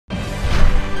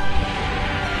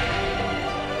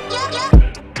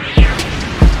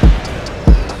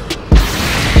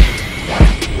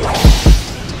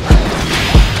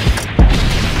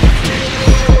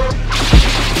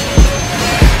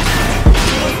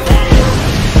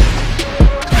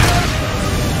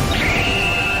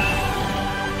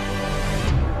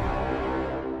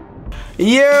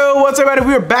Yo, what's up,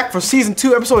 everybody? We're back for season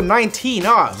 2, episode 19.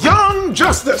 Young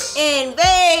Justice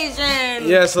Invasion.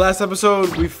 Yes, last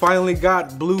episode we finally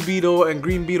got Blue Beetle and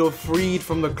Green Beetle freed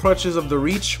from the clutches of the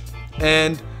Reach,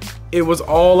 and it was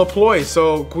all a ploy.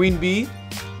 So Queen Bee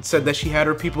said that she had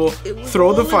her people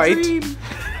throw the fight,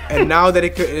 and now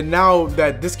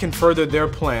that this can further their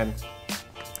plan.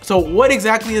 So what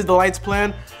exactly is the Light's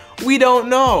plan? We don't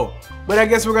know, but I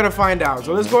guess we're gonna find out.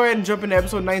 So let's go ahead and jump into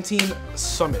episode 19,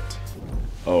 Summit.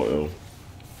 Oh, ew.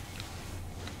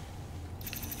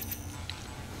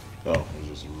 Oh, it was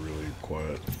just really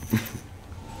quiet.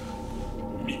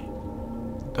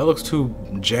 That looks too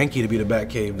janky to be the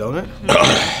Batcave, don't it?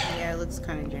 Yeah, it looks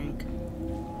kind of jank.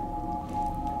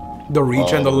 The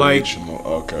Reach and the Light.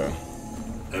 Okay.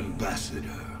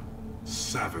 Ambassador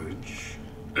Savage.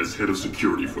 As head of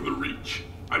security for the Reach,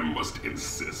 I must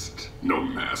insist no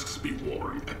masks be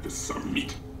worn at the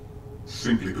summit.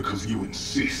 Simply because you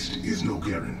insist is no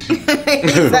guarantee.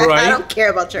 Right? I don't care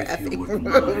about your If ethic you wouldn't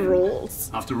mind. rules.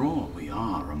 After all, we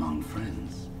are among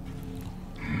friends.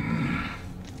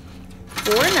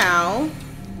 For now.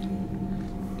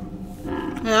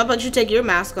 How about you take your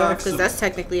mask off, because that's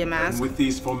technically a mask. And with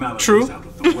these formalities True. out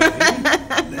of the way,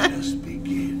 let us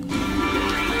begin.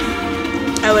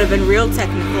 I would have been real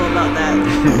technical about that.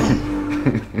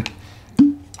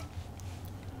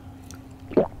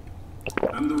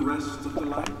 And the rest of the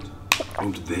Light?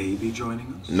 Won't they be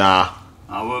joining us? Nah.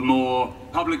 Our more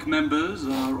public members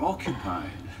are occupied,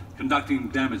 conducting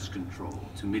damage control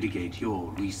to mitigate your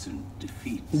recent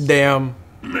defeats. Damn.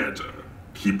 Meta,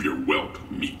 keep your whelp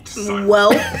meat silent.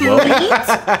 Well,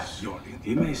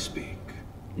 He may speak.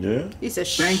 Yeah? he said,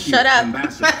 Thank you, shut up.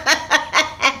 Ambassador.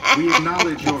 We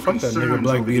acknowledge your Fuck that nigga, concerns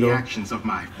Black over Beetle. the actions of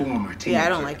my former team. Yeah, I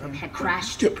don't like him. Had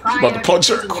crashed He's prior about to punch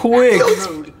her. to the Quick. back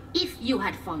road. If you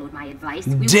had followed my advice,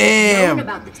 we would Damn. have known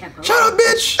about the tempo. Shut up,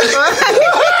 bitch!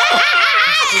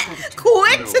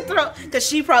 Quick to throw, because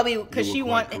she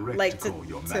want like to.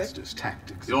 your master's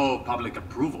tactics. Your public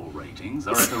approval ratings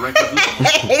are at the record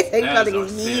level. They As probably are get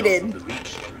sales needed. of the Reach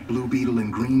strain. Blue Beetle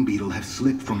and Green Beetle have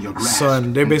slipped from your grasp.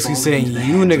 Son, they're and basically fallen saying into the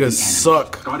you hands of the niggas enemy.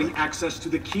 suck. Guarding access to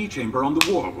the key chamber on the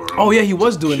war world. Oh yeah, he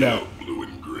was doing that. Kill blue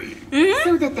and green.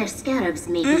 So that their scarabs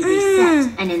may be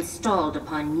reset and installed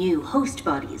upon new host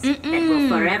bodies that will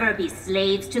forever be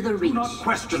slaves to the Do Reach. not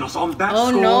question us on that Oh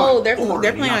score. no, they're or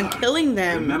planning any on other. killing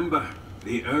them. Remember,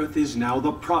 the Earth is now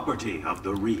the property of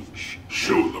the Reach.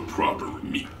 Show the proper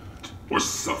meat, or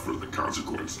suffer the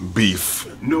consequences. Beef.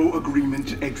 No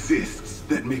agreement exists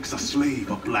that makes a slave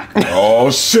a black man.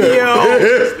 Oh, shit.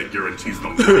 That guarantees the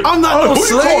light. I'm not no who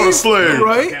you calling a slave?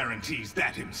 right? Guarantees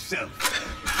that himself.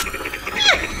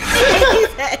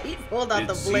 He pulled out It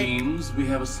the blink. seems we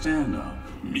have a standoff.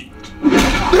 Meat.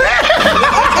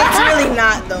 It's really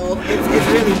not though. It's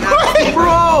really not.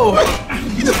 Bro!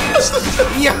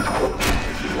 Yeah.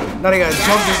 Now they gotta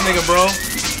jump this nigga, bro.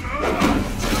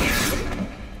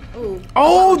 Ooh.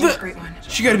 Oh,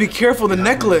 she gotta be careful, the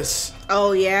necklace.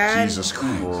 Oh yeah. Jesus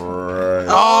Christ.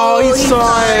 Oh, he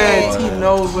saw it. He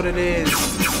knows what it is.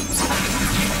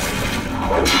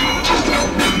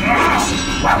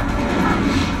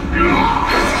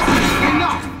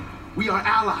 Enough! We are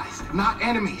allies, not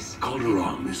enemies.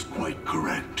 Calderon is quite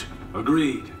correct.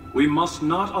 Agreed. We must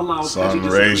not allow Son, petty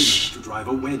disagreements Raish. to drive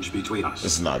a wedge between us.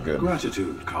 This is not good.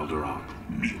 Gratitude, Calderon.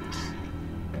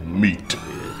 Meat.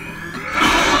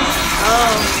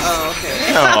 Oh,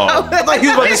 okay. Oh, I thought he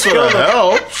was about to thanks for kill the him.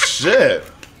 help. Shit.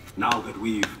 Now that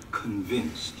we've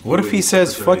convinced. What if you he and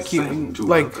says, Secretary fuck you, Sang to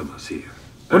like, welcome us here?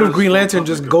 what if As Green for Lantern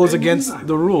just public goes opinion, against I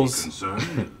the would be rules?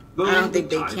 concerned. I don't think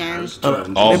they can.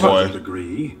 Oh, boy.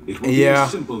 Agree, it will Yeah. be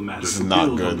a simple matter This is to not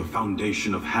build good. on the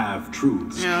foundation of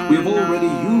half-truths No, we have already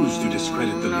used to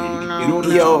discredit the League in order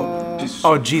Yo. to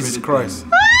Oh, Jesus discredit Christ.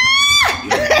 them.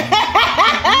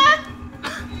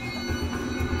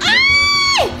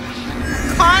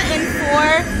 Cotton for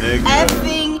Nigga.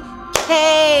 effing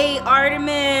K,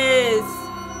 Artemis.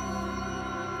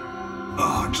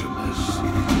 Artemis.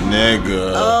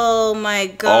 Nigga. Oh my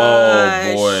gosh.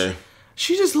 Oh, boy.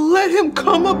 She just let him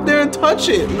come up there and touch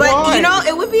it. But Why? you know,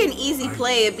 it would be an easy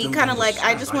play. It'd be kind of like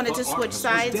I just wanted to switch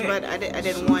sides, but I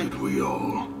didn't want. We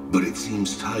all. But it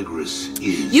seems Tigress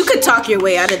is. You could talk your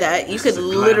way out of that. You could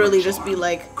literally just be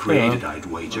like, Created, I'd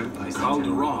wager, by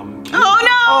Calderon. "Oh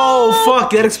no!" Oh,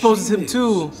 fuck. That exposes him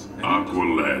too.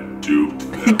 Aqualad duped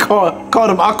them. He called him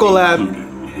Aqualad.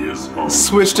 Including his own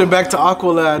Switched him back to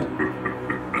Aqualad.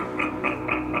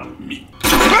 meat.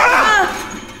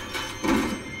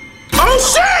 Oh,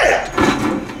 shit!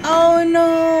 Oh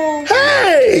no!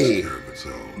 Hey!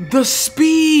 The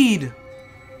speed.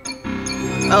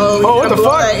 Oh, what the blow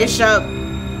fuck? that ish up.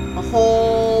 Oh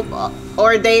whole,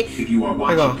 or they. If you are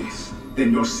watching this,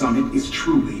 then your summit is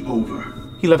truly over.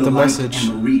 He left a light message.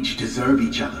 and the Reach deserve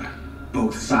each other.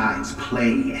 Both sides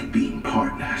play at being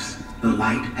partners. The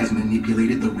light has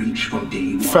manipulated the Reach from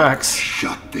day one. Facts.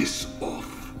 Shut this off.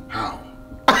 How?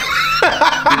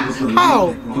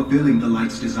 How? Fulfilling the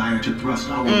light's desire to thrust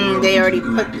our world They into already the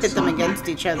galactic pit them sunlight, against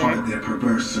each other. Part of their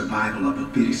perverse survival of the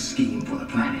fittest scheme for the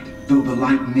planet. Though the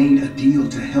light made a deal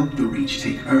to help the Reach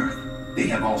take Earth, they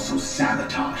have also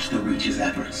sabotaged the Reach's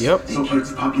efforts. Yep. So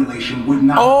Earth's population would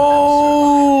not.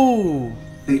 Oh.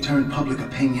 They turned public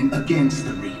opinion against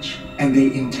the Reach, and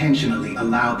they intentionally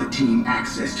allowed the team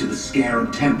access to the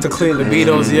Scarab Temple To clean the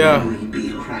Beatles, yeah.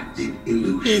 Crafted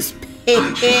illusion. He's I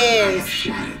trust I have pissed.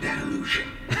 shattered that illusion,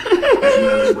 as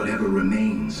well as whatever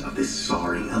remains of this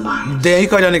sorry alliance. Damn, you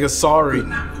called that nigga sorry.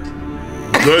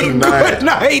 Good Good night.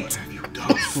 night.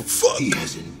 He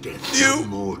has in death done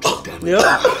more to damage Yep.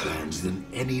 our plans than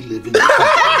any living.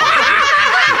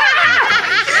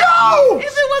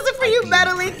 If it wasn't for you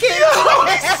battling kids,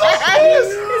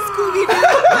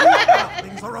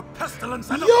 Things are a pestilence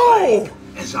and Yo.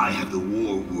 as I have the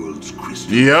war world's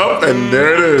crystal. Yep, and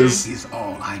there it is. Is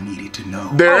all I needed to know.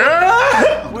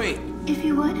 There. Wait, If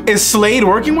you would. is Slade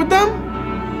working with them?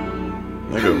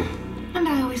 Nigga, And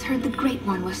I always heard the Great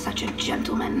One was such a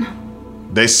gentleman.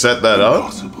 they set that up.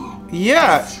 Possible.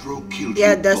 Yeah. Deathstroke killed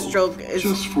yeah, you both. Deathstroke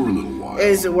Just for a little while.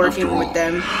 is working After with all,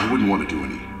 them. I wouldn't want to do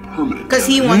any permanent. Because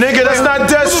he wants. Nigga, that's not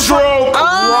Deathstroke. Oh,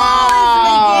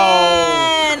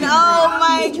 again! Oh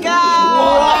my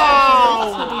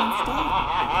god!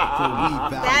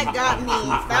 That got me.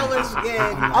 That was good.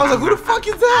 I was like, who the fuck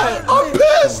is that? I'm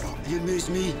pissed. You miss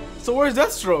me? So where's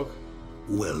Deathstroke?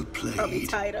 Well played. Probably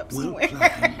tied up well somewhere.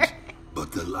 planned.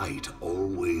 But the light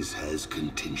always has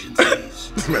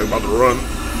contingencies. This man about to run.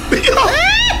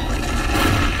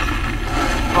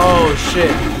 Oh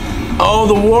shit. Oh,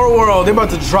 the War World. They're about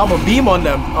to drop a beam on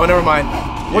them. Oh, never mind.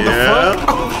 What Yeah. the fuck?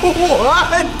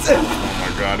 What? Oh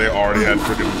my god, they already had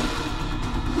freaking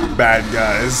bad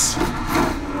guys.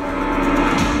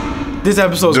 This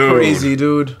episode's Dude. crazy,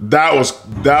 dude. That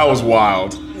was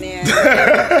wild. Man.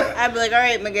 I'd be like, all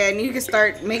right, Megan, you can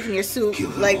start making your soup.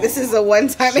 Like, this is a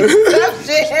one-time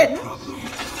exception.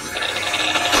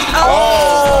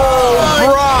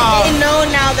 Bruh. They know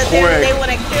now that Quick. they want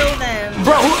to kill them.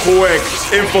 Bro, Quick,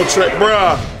 infiltrate,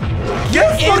 bruh.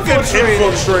 Get fucking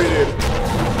infiltrated.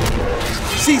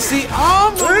 CC,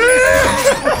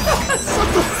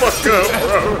 Fuck up,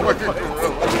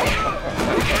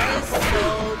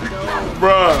 bro.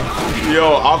 Bruh.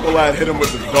 Yo, Aqualad hit him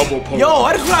with the double pull. yo,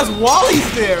 I just realized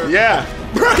Wally's there. Yeah.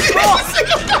 Bro, yo,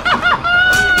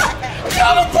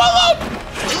 the pull up.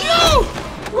 Yo,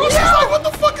 Rosie's like, what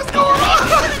the fuck is going on?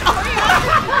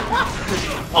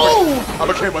 Oh, I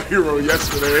became a hero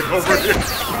yesterday over here.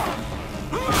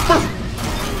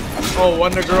 Oh,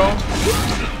 Wonder Girl.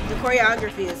 The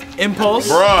choreography is. Impulse.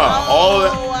 Bruh, all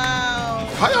that. Oh, wow.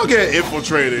 How y'all get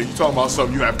infiltrated? You talking about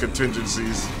something you have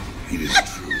contingencies. It is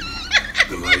true.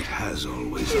 The light has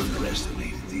always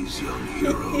underestimated these young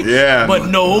heroes. Yeah. But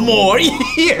no more.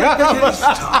 Yeah.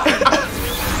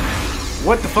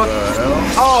 What the fuck?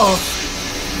 Oh,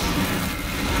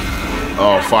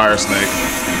 Oh, Fire Snake.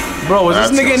 bro, was this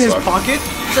That's nigga in gonna his suck. pocket?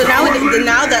 So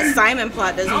now that Simon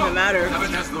plot doesn't even matter.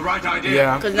 That's the right idea.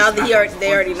 Yeah. Because now that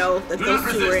they already know that those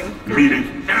two are in.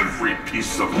 Meaning every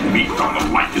piece of meat on the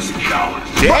light is a coward.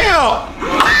 Damn.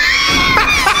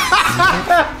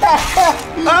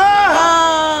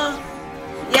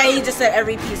 Yeah, he just said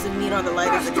every piece of meat on the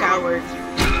light is a coward.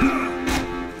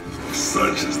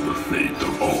 Such is the fate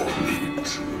of all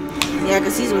meat. Yeah,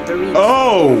 because he's with the Reach.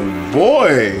 Oh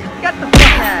boy. Get the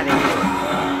fuck out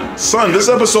of here. Son, this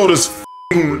episode is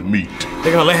f***ing meat.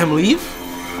 They gonna let him leave?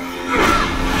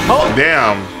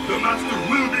 Damn. The master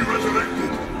will be resurrected.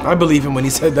 I believe him when he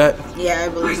said that. Yeah, I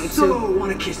believe him So too.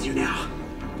 want to kiss you now.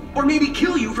 Or maybe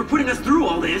kill you for putting us through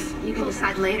all this. You can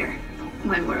decide later,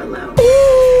 when we're alone.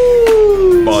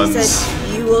 She Buns.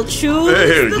 said, you will choose.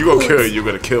 Hey, the you gonna foods." kill. You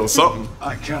gonna kill something.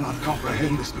 I cannot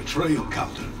comprehend this betrayal,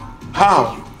 Captain.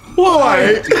 How?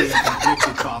 Why?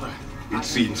 Father, it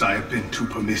seems I have been too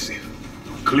permissive.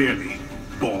 Clearly,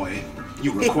 boy,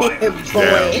 you require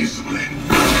Boy. discipline.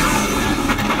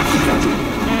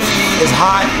 It's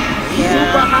hot.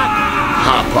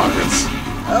 Hot pockets.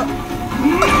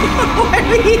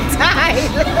 He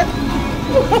died.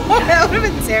 That would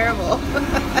have been terrible.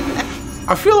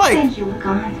 I feel like Thank you,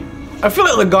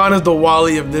 God. Lagan is the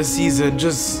Wally of this season.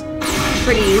 Just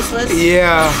Pretty useless.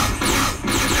 yeah.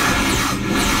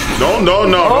 Don't do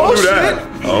that.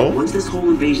 Oh. Once this whole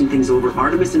invasion thing's over,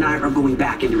 Artemis and I are going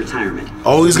back into retirement.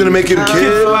 Oh, he's gonna make it a Kid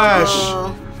kid. Flash.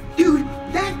 Oh. Dude,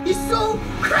 that is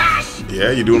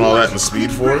Yeah, you doing all that in the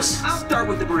Speed Force? I'll start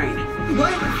with the brain.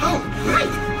 What? Oh, right.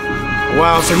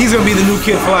 Wow, so he's gonna be the new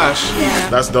Kid Flash. Yeah.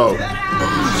 That's dope.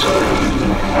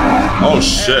 Oh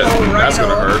shit, that's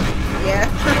gonna hurt. Yeah.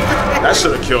 That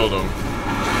should have killed him.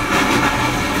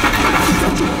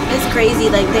 It's crazy,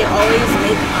 like they always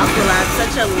make Aqualad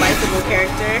such a likable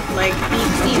character. Like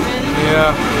each season.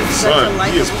 Yeah. Son,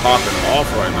 he is popping off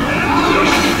right now.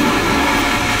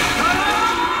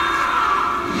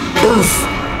 Oof.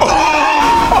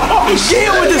 Oh, shit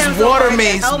with this water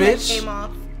mace, bitch. Came off.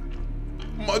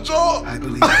 My jaw. I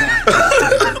believe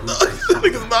that.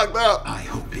 Nigga's knocked out. I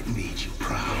hope it made you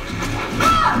proud.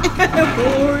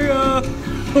 Warrior.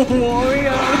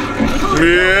 Warrior.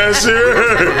 Yeah,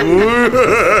 sure. Look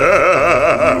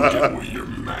at where your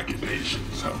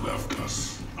machinations have left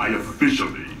us. I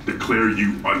officially declare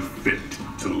you unfit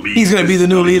to lead. He's gonna be the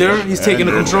new leader. He's taking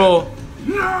the control.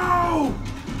 No.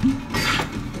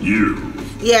 You.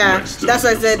 Yeah, that's what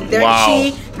I said. There, Wow.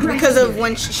 She, because of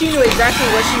when she knew exactly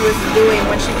what she was doing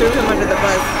when she threw him under the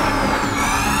bus.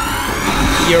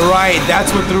 You're right.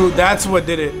 That's what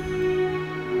did it.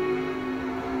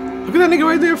 Look at that nigga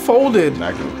right there, folded.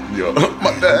 Yo,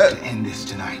 my dad. To end this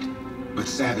tonight, but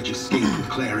Savage escaped with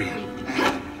Clarion.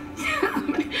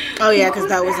 Oh yeah, because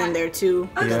that was in there too.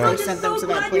 Yeah. They sent them to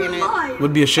that planet.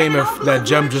 Would be a shame if that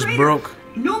gem just broke.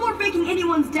 No more faking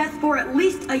anyone's death for at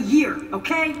least a year,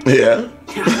 okay? Yeah.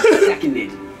 Seconded.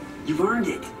 You've earned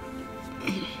it.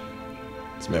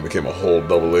 This man became a whole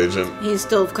double agent. He's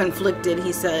still conflicted,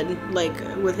 he said, like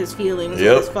with his feelings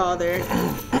Yep. with his father.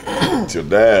 It's your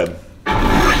dad.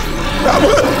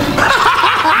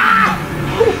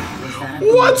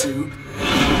 What?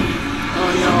 Oh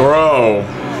no. Bro.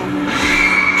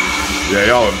 Yeah,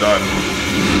 y'all are done.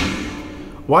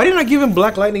 Why didn't I give him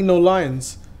Black Lightning no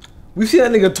lines? We've seen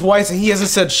that nigga twice and he hasn't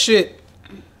said shit.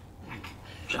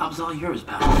 Job's all yours,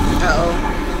 pal.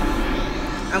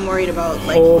 Uh-oh. I'm worried about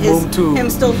like him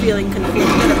still feeling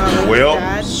conflicted about his Well,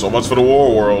 dad. so much for the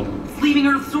war world. Leaving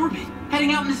Earth's orbit,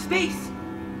 heading out into space.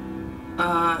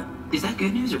 Is that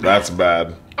good news or bad? That's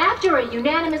bad. After a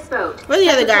unanimous vote, Where's the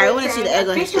other guy? I want to see the egg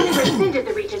on his officially face. rescinded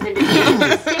the Reach's invitation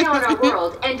to stay on our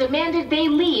world and demanded they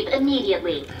leave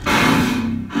immediately.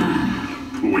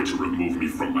 Ploy to remove me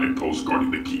from my post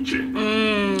guarding the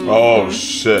keychain. Oh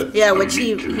shit. Yeah, which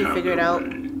he figured out.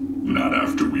 Not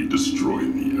after we destroy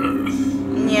the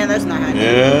Earth. Yeah, that's not happening.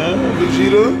 Yeah,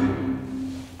 Vegeta.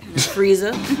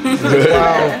 Frieza.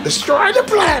 Wow. Destroy the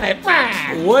planet.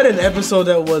 What an episode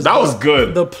that was. That was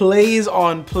good. The plays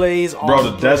on plays on Bro,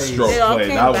 the plays. Deathstroke It all play.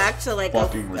 came That back was to like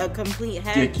fucking a complete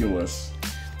head. ridiculous.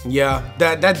 Yeah,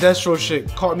 that Deathstroke shit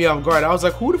caught me off guard. I was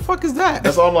like, who the fuck is that?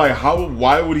 That's all I'm like,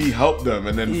 why would he help them?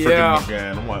 And then freaking Yeah.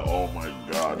 again. I'm like, oh my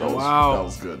god, that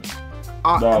was good.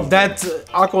 That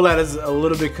Aqualad is a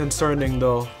little bit concerning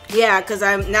though. Yeah, because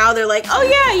now they're like, oh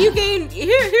yeah, you gained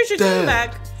here's your team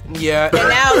back. Yeah. And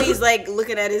now he's like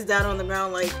looking at his dad on the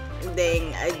ground like,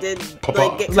 dang, I did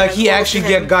like get like he kinda close actually to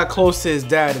him. got close to his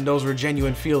dad and those were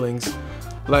genuine feelings.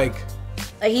 Like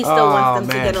Like he still wants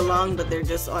them man. to get along, but they're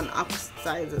just on opposite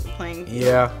sides of the playing field.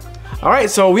 Yeah. All right,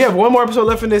 so we have one more episode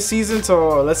left in this season,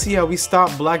 so let's see how we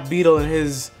stop Black Beetle and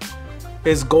his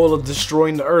goal of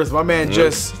destroying the Earth. My man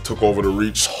just took over the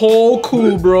Reach. Whole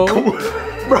cool, bro.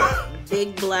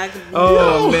 Big black beetle.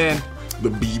 Oh man. The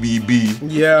BBB.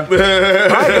 Yeah.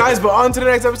 Alright guys, but on to the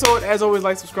next episode. As always,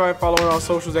 like, subscribe, follow on all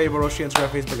socials, YaBoyRoshi, Instagram,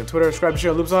 Facebook, and Twitter. Subscribe,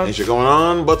 share, loops on. Ain't shit going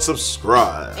on, but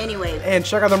subscribe. Anyway. And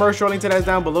check out the merch, link to that is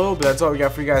down below. But that's all we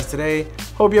got for you guys today.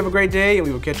 Hope you have a great day, and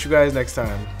we will catch you guys next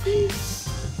time. Peace.